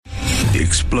The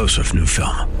explosive new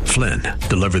film, Flynn,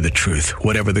 deliver the truth,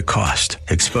 whatever the cost,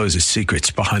 exposes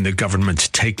secrets behind the government's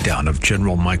takedown of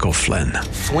General Michael Flynn.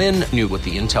 Flynn knew what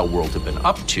the intel world had been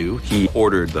up to. He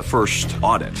ordered the first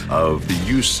audit of the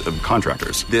use of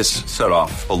contractors. This set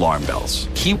off alarm bells.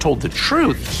 He told the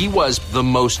truth. He was the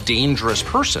most dangerous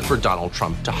person for Donald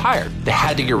Trump to hire. They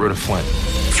had to get rid of Flynn.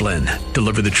 Flynn,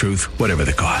 deliver the truth, whatever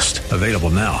the cost. Available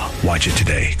now. Watch it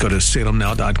today. Go to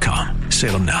salemnow.com.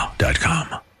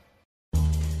 salemnow.com.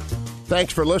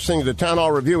 Thanks for listening to the Town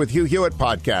Hall Review with Hugh Hewitt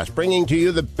podcast, bringing to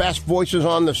you the best voices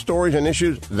on the stories and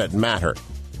issues that matter.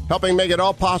 Helping make it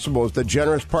all possible is the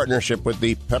generous partnership with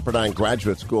the Pepperdine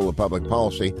Graduate School of Public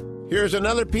Policy. Here's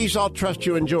another piece I'll trust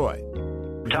you enjoy.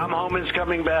 Tom Homan's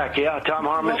coming back. Yeah, Tom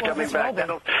Homan's coming back.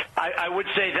 I would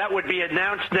say that would be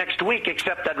announced next week,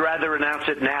 except I'd rather announce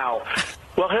it now.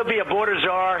 Well, he'll be a border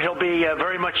czar. He'll be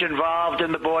very much involved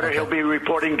in the border. Okay. He'll be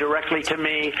reporting directly to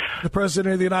me. The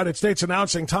President of the United States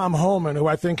announcing Tom Homan, who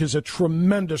I think is a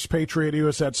tremendous patriot who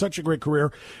has had such a great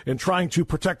career in trying to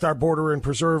protect our border and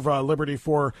preserve liberty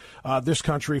for this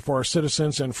country, for our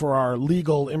citizens, and for our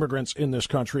legal immigrants in this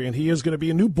country. And he is going to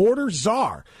be a new border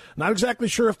czar. Not exactly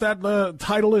sure if that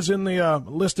title is in the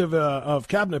list of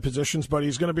cabinet positions, but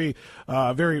he's going to be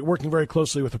working very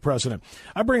closely with the president.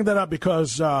 I bring that up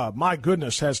because, my goodness,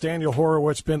 has Daniel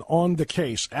Horowitz been on the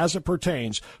case as it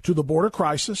pertains to the border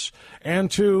crisis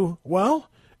and to, well,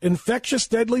 infectious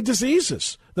deadly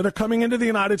diseases that are coming into the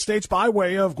United States by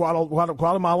way of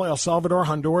Guatemala, El Salvador,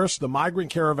 Honduras, the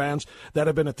migrant caravans that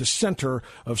have been at the center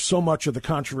of so much of the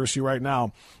controversy right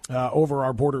now over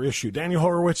our border issue. Daniel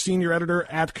Horowitz, senior editor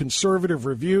at Conservative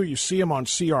Review. You see him on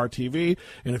CRTV.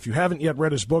 And if you haven't yet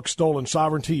read his book, Stolen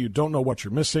Sovereignty, you don't know what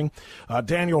you're missing.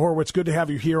 Daniel Horowitz, good to have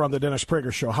you here on the Dennis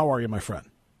Prager Show. How are you, my friend?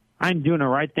 I'm doing all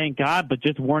right, thank God, but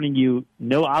just warning you,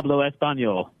 no hablo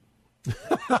español.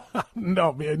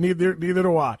 No, neither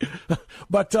do I.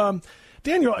 But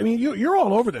Daniel, I mean, you're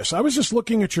all over this. I was just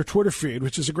looking at your Twitter feed,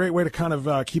 which is a great way to kind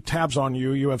of keep tabs on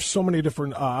you. You have so many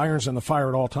different irons in the fire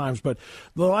at all times. But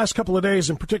the last couple of days,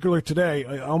 in particular today,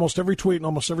 almost every tweet and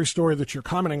almost every story that you're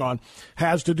commenting on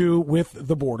has to do with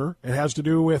the border. It has to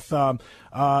do with,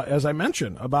 as I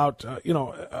mentioned, about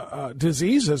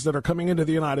diseases that are coming into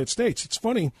the United States. It's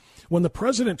funny, when the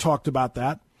president talked about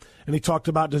that, and he talked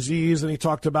about disease, and he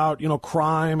talked about,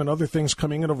 crime and other things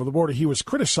coming in over the border, he was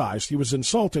criticized. He was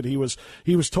insulted. He was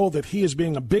told that he is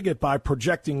being a bigot by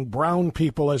projecting brown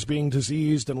people as being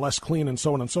diseased and less clean and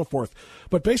so on and so forth.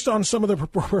 But based on some of the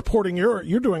reporting you're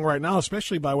doing right now,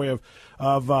 especially by way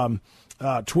of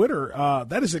Twitter,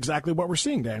 that is exactly what we're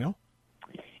seeing, Daniel.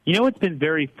 It's been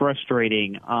very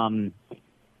frustrating.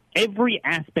 Every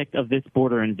aspect of this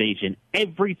border invasion,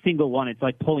 every single one, it's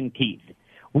like pulling teeth.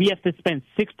 We have to spend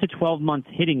 6 to 12 months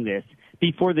hitting this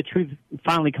before the truth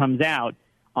finally comes out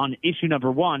on issue number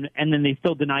 1, and then they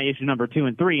still deny issue number 2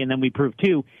 and 3, and then we prove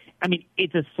 2. I mean,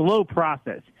 it's a slow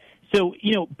process. So,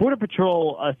 Border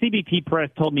Patrol, CBP press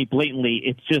told me blatantly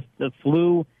it's just the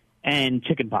flu and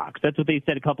chickenpox. That's what they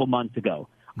said a couple months ago.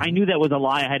 I knew that was a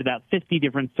lie. I had about 50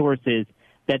 different sources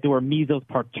that there were measles,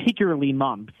 particularly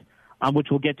mumps, which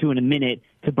we'll get to in a minute,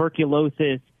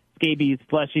 tuberculosis, scabies,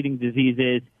 flesh-eating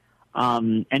diseases,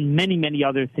 and many, many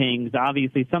other things.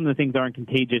 Obviously, some of the things aren't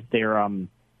contagious; they're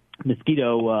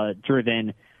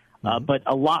mosquito-driven. But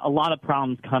a lot of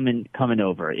problems coming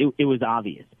over. It was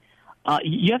obvious.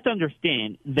 You have to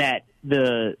understand that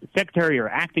the secretary or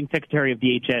acting secretary of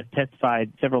DHS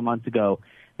testified several months ago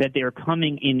that they are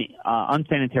coming in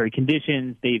unsanitary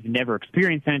conditions. They've never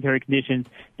experienced sanitary conditions.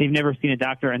 They've never seen a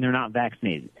doctor, and they're not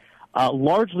vaccinated.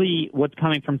 Largely, what's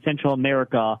coming from Central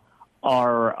America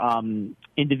are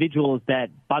individuals that,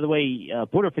 by the way,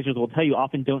 border officials will tell you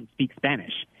often don't speak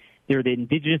Spanish. They're the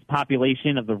indigenous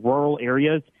population of the rural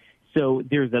areas, so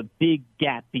there's a big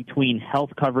gap between health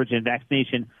coverage and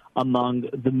vaccination among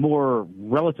the more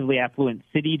relatively affluent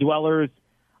city dwellers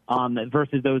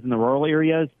versus those in the rural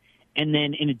areas. And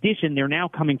then, in addition, they're now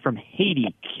coming from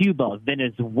Haiti, Cuba,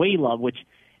 Venezuela, which,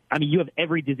 I mean, you have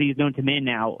every disease known to man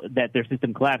now that their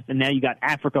system collapsed. And now you got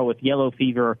Africa with yellow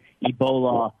fever,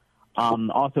 Ebola,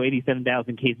 also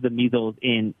 87,000 cases of measles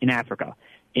in Africa,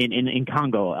 in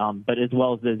Congo, but as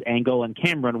well as Angola and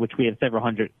Cameroon, which we have several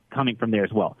hundred coming from there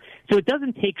as well. So it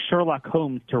doesn't take Sherlock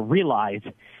Holmes to realize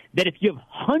that if you have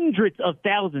hundreds of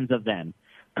thousands of them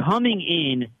coming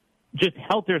in just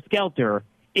helter-skelter,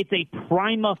 it's a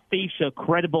prima facie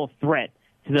credible threat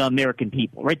to the American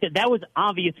people, right? That was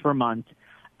obvious for months.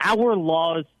 Our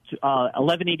laws,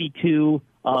 1182,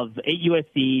 of 8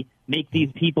 U.S.C. make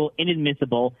these people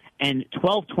inadmissible, and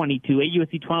 1222, 8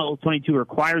 U.S.C. 1222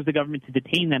 requires the government to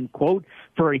detain them, quote,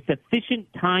 for a sufficient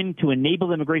time to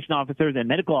enable immigration officers and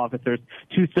medical officers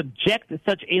to subject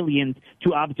such aliens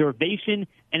to observation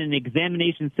and an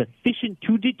examination sufficient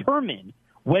to determine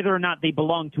whether or not they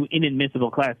belong to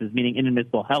inadmissible classes, meaning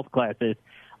inadmissible health classes.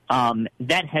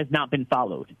 That has not been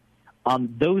followed.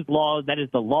 Those laws, that is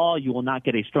the law. You will not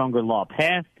get a stronger law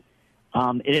passed.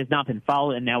 It has not been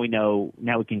followed, and now we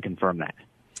can confirm that.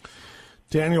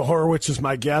 Daniel Horowitz is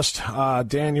my guest.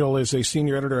 Daniel is a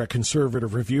senior editor at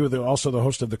Conservative Review, also the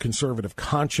host of the Conservative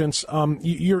Conscience.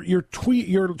 You're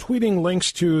tweeting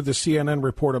links to the CNN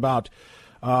report about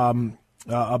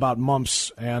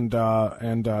mumps and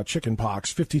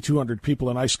chickenpox. 5,200 people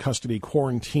in ICE custody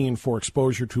quarantined for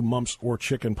exposure to mumps or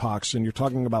chickenpox, and you're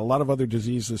talking about a lot of other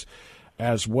diseases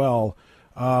as well.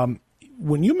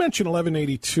 When you mention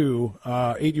 1182,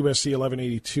 8 U.S.C.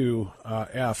 1182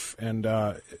 F, and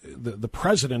the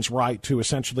president's right to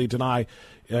essentially deny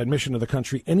admission to the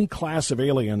country any class of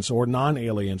aliens or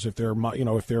non-aliens, if they're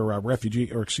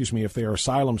refugee, or if they are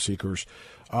asylum seekers,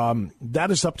 that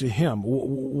is up to him.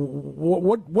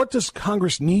 What does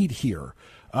Congress need here?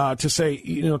 To say,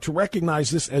 to recognize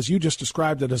this, as you just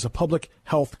described it, as a public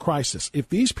health crisis. If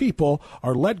these people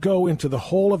are let go into the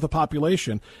whole of the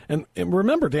population, and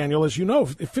remember, Daniel, as you know,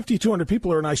 if 5,200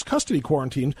 people are in ICE custody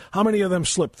quarantine, how many of them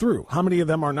slip through? How many of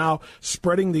them are now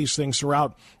spreading these things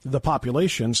throughout the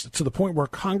populations to the point where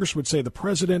Congress would say the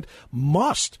president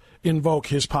must invoke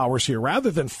his powers here, rather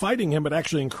than fighting him, but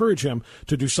actually encourage him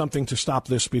to do something to stop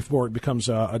this before it becomes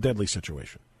a deadly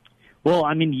situation? Well,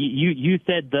 I mean, you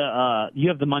said you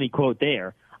have the money quote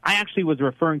there. I actually was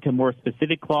referring to a more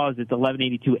specific clause. It's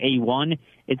 1182A1.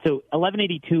 And so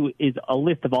 1182 is a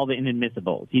list of all the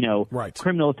inadmissibles, right.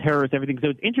 Criminal, terrorists, everything. So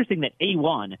it's interesting that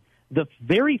A1, the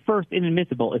very first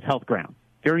inadmissible, is health grounds.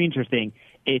 Very interesting.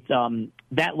 It's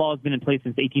that law has been in place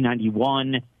since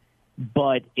 1891,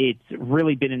 but it's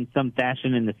really been in some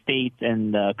fashion in the states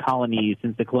and the colonies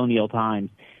since the colonial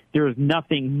times. There is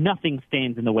nothing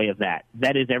stands in the way of that.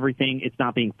 That is everything. It's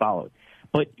not being followed.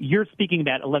 But you're speaking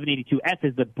about 1182F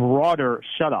as the broader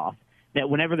shutoff, that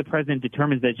whenever the president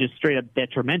determines that it's just straight up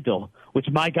detrimental, which,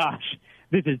 my gosh,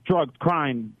 this is drugs,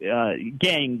 crime,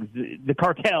 gangs, the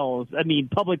cartels,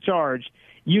 public charge,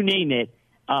 you name it,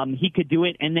 he could do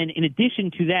it. And then in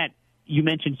addition to that, you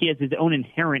mentioned he has his own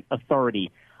inherent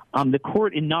authority. The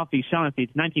court in Knopf v. Shaughnessy,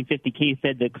 its 1950 case,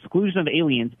 said the exclusion of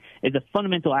aliens is a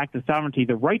fundamental act of sovereignty.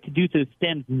 The right to do so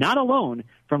stems not alone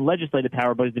from legislative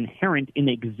power, but is inherent in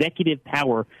the executive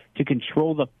power to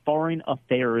control the foreign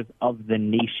affairs of the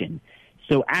nation.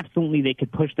 So absolutely they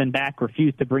could push them back,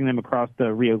 refuse to bring them across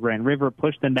the Rio Grande River,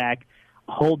 push them back,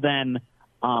 hold them,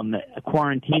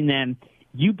 quarantine them.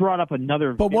 You brought up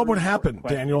another... But what would happen,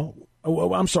 question. Daniel?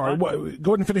 Oh, I'm sorry. Go ahead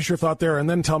and finish your thought there, and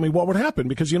then tell me what would happen,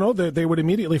 because they would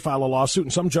immediately file a lawsuit,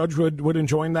 and some judge would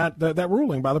enjoin that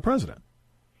ruling by the president.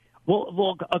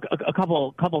 Well, a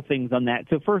couple things on that.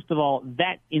 So first of all,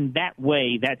 that in that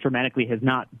way, that dramatically has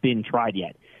not been tried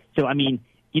yet. So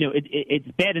it's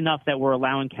bad enough that we're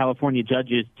allowing California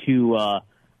judges to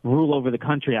rule over the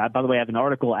country. By the way, I have an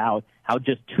article out how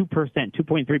just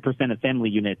 2.3% of family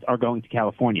units are going to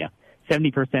California.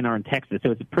 70% are in Texas.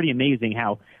 So it's pretty amazing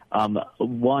how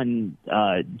one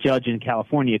judge in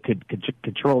California could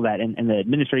control that, and the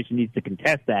administration needs to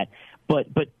contest that. But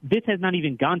this has not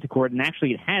even gone to court, and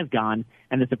actually it has gone,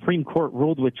 and the Supreme Court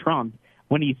ruled with Trump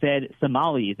when he said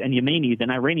Somalis and Yemenis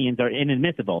and Iranians are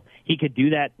inadmissible. He could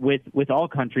do that with all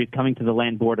countries coming to the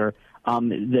land border.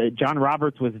 John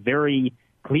Roberts was very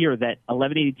clear that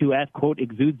 1182F, quote,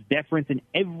 exudes deference in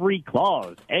every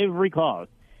clause.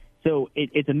 So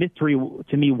it's a mystery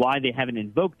to me why they haven't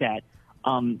invoked that.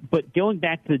 But going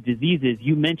back to the diseases,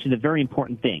 you mentioned a very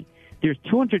important thing. There's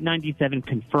 297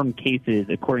 confirmed cases,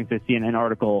 according to the CNN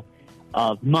article,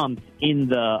 of mumps in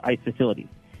the ICE facilities.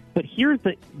 But here's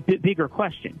the bigger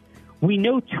question. We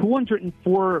know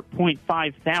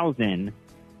 204.5 thousand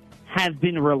have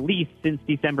been released since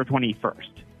December 21st.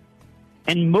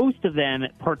 And most of them,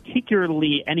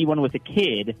 particularly anyone with a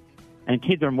kid, and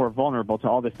kids are more vulnerable to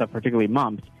all this stuff, particularly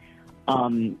mumps,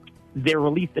 they're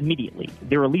released immediately.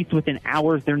 They're released within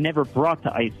hours. They're never brought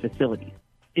to ICE facilities.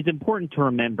 It's important to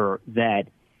remember that,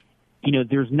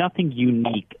 there's nothing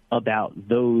unique about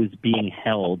those being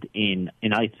held in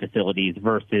ICE facilities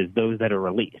versus those that are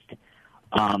released.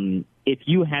 If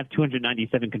you have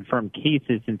 297 confirmed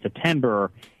cases in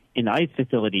September in ICE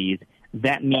facilities,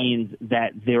 that means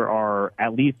that there are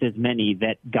at least as many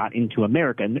that got into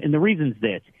America. And the reason is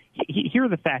this. Here are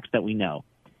the facts that we know.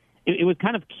 It was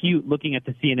kind of cute looking at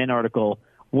the CNN article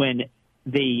when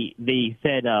they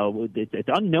said it's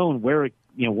unknown where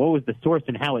what was the source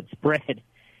and how it spread.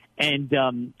 And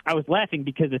I was laughing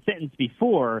because the sentence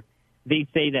before, they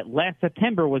say that last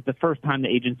September was the first time the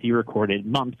agency recorded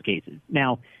mumps cases.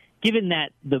 Now, given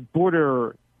that the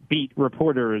border beat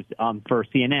reporters for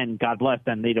CNN, God bless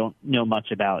them, they don't know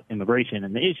much about immigration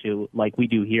and the issue like we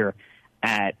do here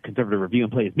at Conservative Review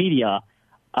and Plays Media,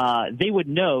 they would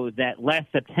know that last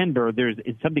September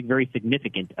is something very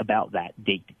significant about that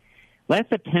date. Last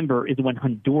September is when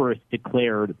Honduras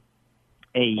declared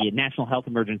a national health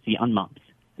emergency on mumps.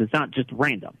 So it's not just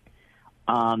random.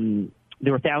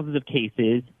 There were thousands of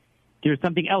cases. There's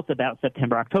something else about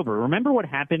September, October. Remember what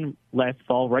happened last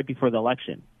fall right before the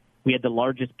election? We had the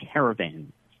largest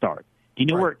caravan start. Do you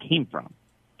know where it came from?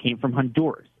 It came from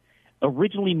Honduras.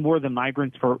 Originally, more of the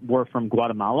migrants were from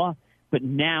Guatemala, but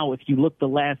now if you look the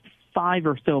last 5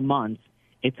 or so months,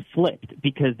 it's flipped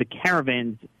because the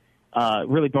caravans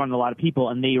really brought in a lot of people,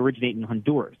 and they originate in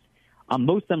Honduras.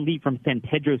 Most of them leave from San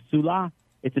Pedro Sula.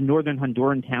 It's a northern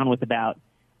Honduran town with about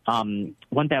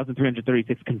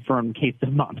 1,336 confirmed cases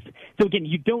of mumps. So, again,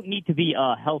 you don't need to be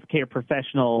a healthcare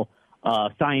professional,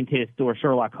 scientist, or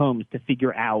Sherlock Holmes to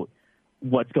figure out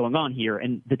what's going on here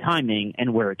and the timing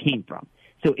and where it came from.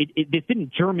 So this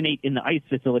didn't germinate in the ICE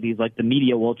facilities like the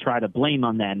media will try to blame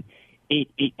on them.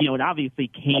 It obviously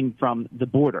came from the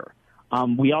border.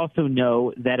 We also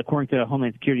know that according to the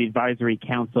Homeland Security Advisory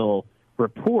Council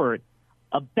report,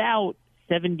 about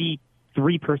 73%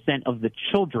 of the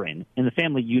children in the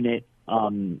family units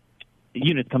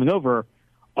coming over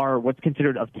are what's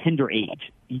considered of tender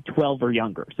age, 12 or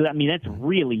younger. So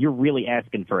you're really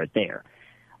asking for it there.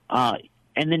 And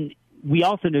then we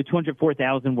also know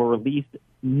 204,000 were released,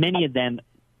 many of them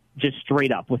just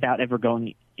straight up without ever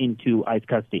going into ICE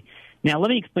custody. Now, let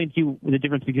me explain to you the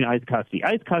difference between ICE custody.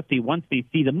 ICE custody, once they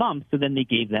see the mumps, so then they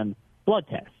gave them blood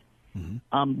tests.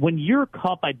 Mm-hmm. When you're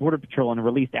caught by Border Patrol and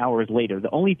released hours later,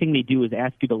 the only thing they do is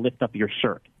ask you to lift up your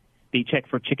shirt. They check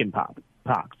for chicken pox.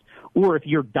 Or if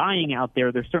you're dying out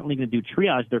there, they're certainly going to do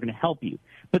triage. They're going to help you.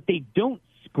 But they don't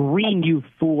screen you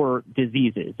for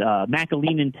diseases.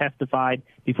 McAleenan testified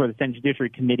before the Senate Judiciary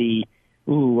Committee,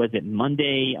 was it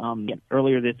Monday?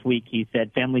 Earlier this week, he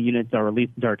said family units are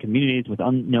released into our communities with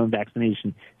unknown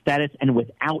vaccination status and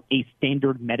without a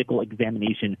standard medical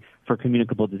examination for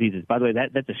communicable diseases. By the way,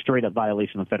 that's a straight-up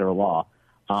violation of federal law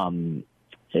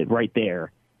right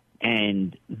there.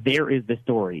 And there is the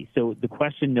story. So the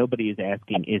question nobody is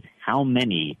asking is how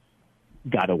many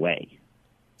got away?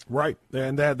 Right,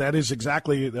 and that is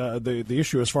exactly the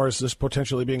issue as far as this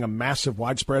potentially being a massive,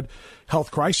 widespread health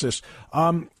crisis.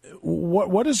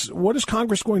 What is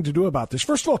Congress going to do about this?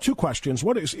 First of all, two questions.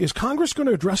 Is Congress going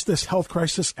to address this health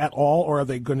crisis at all, or are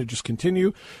they going to just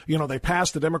continue? They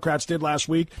passed, the Democrats did last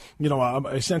week,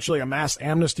 essentially a mass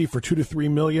amnesty for 2 to 3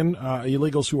 million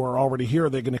illegals who are already here. Are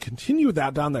they going to continue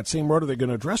that down that same road? Are they going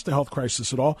to address the health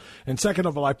crisis at all? And second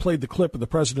of all, I played the clip of the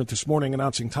president this morning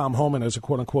announcing Tom Homan as a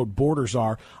quote-unquote border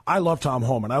czar. I love Tom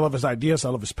Homan. I love his ideas. I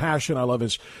love his passion. I love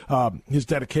his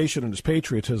dedication and his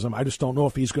patriotism. I just don't know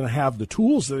if he's going to have the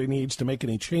tools that he needs to make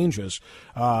any changes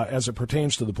as it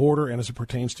pertains to the border and as it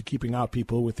pertains to keeping out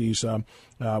people with these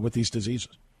diseases.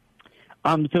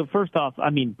 So first off,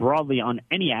 broadly on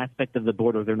any aspect of the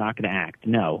border, they're not going to act.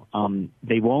 No,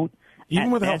 they won't.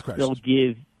 Even with the health crisis. They'll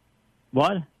give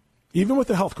what? Even with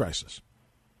the health crisis.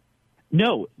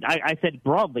 No, I said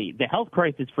broadly. The health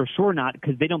crisis for sure not,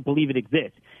 because they don't believe it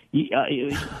exists.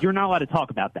 You're not allowed to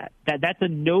talk about that. That's a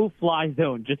no-fly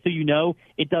zone. Just so you know,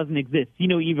 it doesn't exist. See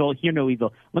no evil, hear no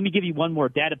evil. Let me give you one more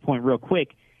data point real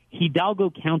quick. Hidalgo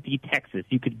County, Texas.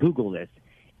 You could Google this.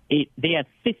 They have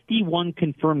 51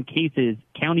 confirmed cases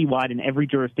countywide in every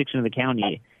jurisdiction of the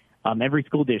county, every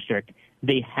school district.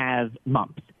 They have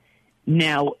mumps.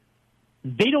 Now,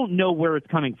 they don't know where it's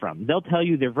coming from. They'll tell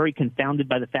you they're very confounded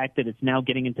by the fact that it's now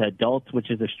getting into adults,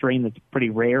 which is a strain that's pretty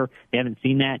rare. They haven't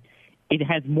seen that. It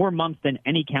has more mumps than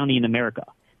any county in America.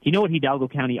 Do you know what Hidalgo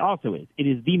County also is? It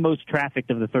is the most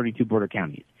trafficked of the 32 border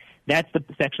counties. That's the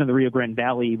section of the Rio Grande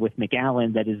Valley with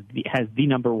McAllen that has the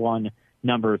number one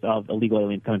numbers of illegal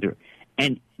aliens coming through.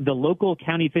 And the local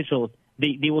county officials,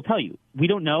 they will tell you, we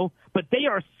don't know, but they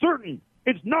are certain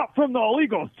it's not from the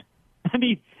illegals.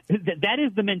 That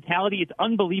is the mentality. It's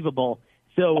unbelievable.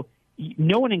 So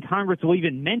no one in Congress will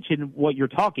even mention what you're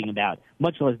talking about,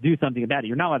 much less do something about it.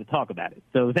 You're not allowed to talk about it.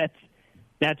 So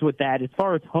that's what that. As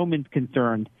far as Homan's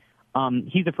concerned,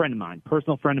 he's a friend of mine,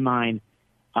 personal friend of mine.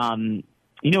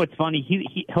 It's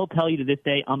funny. He'll tell you to this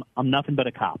day, I'm nothing but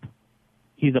a cop.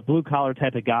 He's a blue collar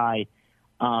type of guy.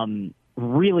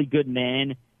 Really good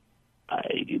man.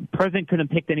 President couldn't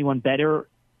have picked anyone better.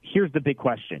 Here's the big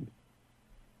question.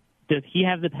 does he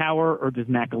have the power or does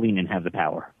McAleenan have the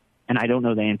power? And I don't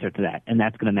know the answer to that, and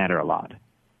that's going to matter a lot.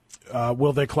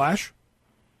 Will they clash?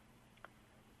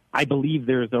 I believe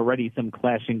there's already some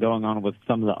clashing going on with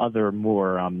some of the other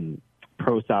more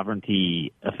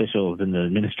pro-sovereignty officials in the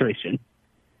administration.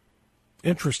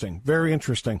 Interesting, very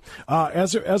interesting.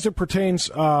 As it pertains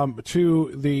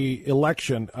to the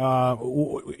election,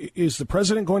 is the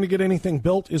president going to get anything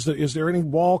built? Is there any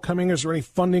wall coming? Is there any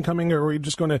funding coming? Or are we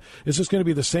just going to? Is this going to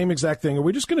be the same exact thing? Are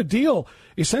we just going to deal,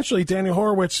 essentially, Daniel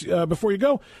Horowitz? Before you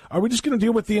go, are we just going to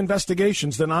deal with the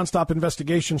investigations, the nonstop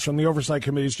investigations from the oversight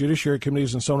committees, judiciary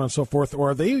committees, and so on and so forth? Or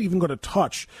are they even going to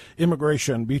touch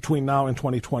immigration between now and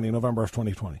 2020, November of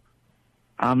 2020?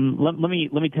 Let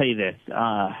me tell you this.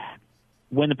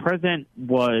 When the president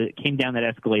came down that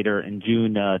escalator in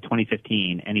June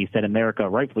 2015, and he said America,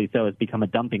 rightfully so, has become a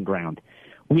dumping ground,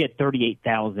 we had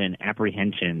 38,000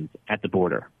 apprehensions at the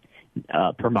border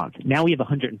per month. Now we have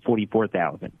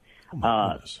 144,000.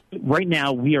 Right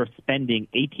now we are spending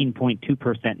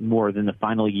 18.2% more than the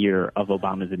final year of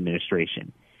Obama's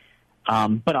administration.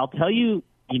 But I'll tell you,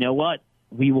 you know what?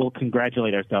 We will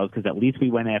congratulate ourselves because at least we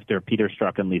went after Peter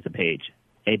Strzok and Lisa Page.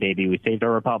 Hey, baby, we saved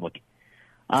our republic.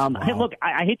 Wow. Hey, look,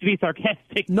 I hate to be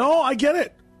sarcastic. No, I get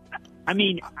it. I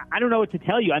mean, I don't know what to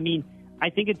tell you. I mean, I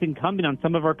think it's incumbent on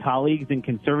some of our colleagues in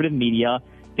conservative media.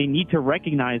 They need to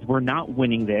recognize we're not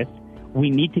winning this. We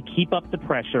need to keep up the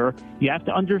pressure. You have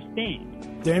to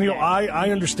understand. Daniel,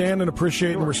 I understand and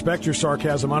appreciate and respect your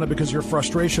sarcasm on it because your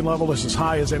frustration level is as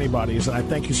high as anybody's, and I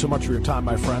thank you so much for your time,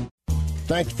 my friend.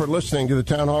 Thanks for listening to the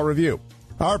Town Hall Review.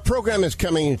 Our program is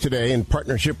coming today in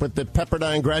partnership with the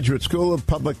Pepperdine Graduate School of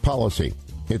Public Policy.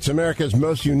 It's America's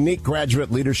most unique graduate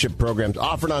leadership programs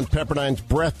offered on Pepperdine's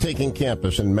breathtaking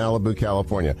campus in Malibu,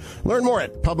 California. Learn more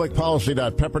at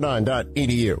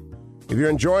publicpolicy.pepperdine.edu. If you're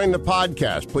enjoying the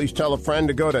podcast, please tell a friend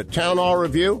to go to Town Hall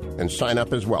Review and sign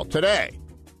up as well today.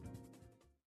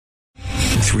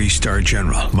 3-star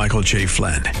General Michael J.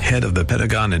 Flynn, head of the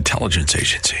Pentagon Intelligence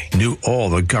Agency, knew all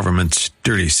the government's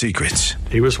dirty secrets.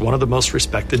 He was one of the most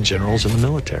respected generals in the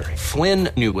military. Flynn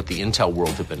knew what the intel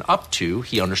world had been up to.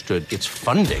 He understood its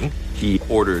funding. He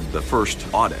ordered the first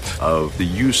audit of the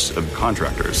use of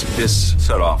contractors. This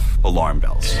set off alarm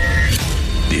bells.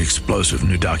 The explosive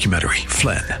new documentary,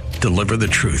 Flynn, Deliver the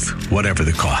Truth, Whatever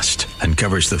the Cost,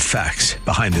 uncovers the facts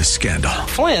behind this scandal.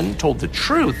 Flynn told the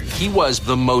truth. He was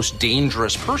the most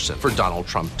dangerous person for Donald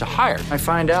Trump to hire. I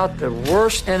find out the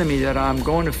worst enemy that I'm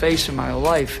going to face in my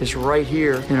life is right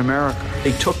here in America.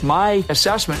 They took my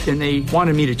assessment and they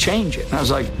wanted me to change it. And I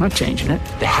was like, I'm not changing it.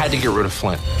 They had to get rid of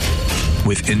Flynn.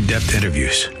 With in-depth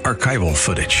interviews, archival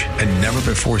footage, and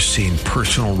never-before-seen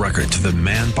personal records of the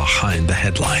man behind the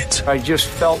headlines. I just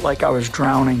felt like I was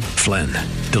drowning. Flynn,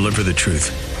 Deliver the Truth,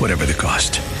 Whatever the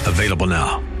Cost. Available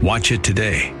now. Watch it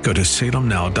today. Go to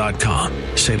salemnow.com.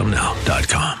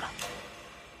 salemnow.com.